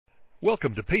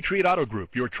Welcome to Patriot Auto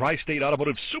Group, your tri-state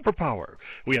automotive superpower.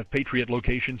 We have Patriot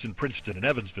locations in Princeton and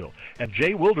Evansville, and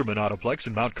J. Wilderman Autoplex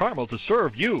in Mount Carmel to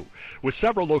serve you. With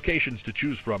several locations to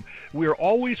choose from, we are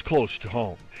always close to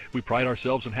home. We pride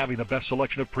ourselves in having the best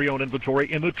selection of pre-owned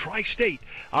inventory in the tri-state.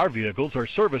 Our vehicles are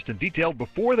serviced and detailed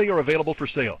before they are available for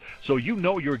sale, so you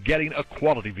know you're getting a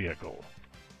quality vehicle.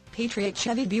 Patriot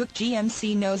Chevy Buick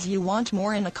GMC knows you want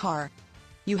more in a car.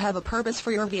 You have a purpose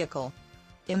for your vehicle.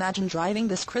 Imagine driving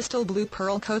this crystal blue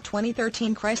pearl coat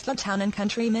 2013 Chrysler Town &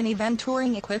 Country minivan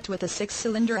touring equipped with a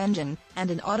 6-cylinder engine and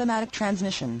an automatic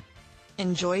transmission.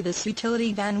 Enjoy this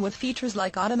utility van with features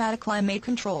like automatic climate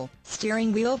control,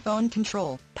 steering wheel phone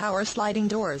control, power sliding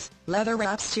doors,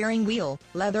 leather-wrapped steering wheel,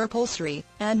 leather upholstery,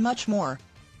 and much more.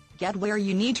 Get where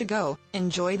you need to go,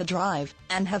 enjoy the drive,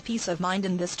 and have peace of mind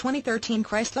in this 2013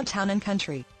 Chrysler Town &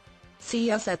 Country.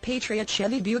 See us at Patriot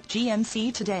Chevy Buick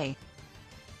GMC today.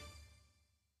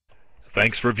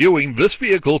 Thanks for viewing this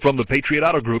vehicle from the Patriot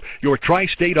Auto Group, your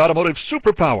tri-state automotive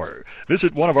superpower.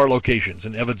 Visit one of our locations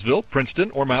in Evansville,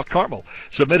 Princeton, or Mount Carmel.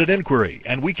 Submit an inquiry,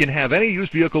 and we can have any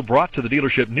used vehicle brought to the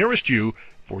dealership nearest you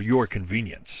for your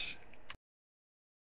convenience.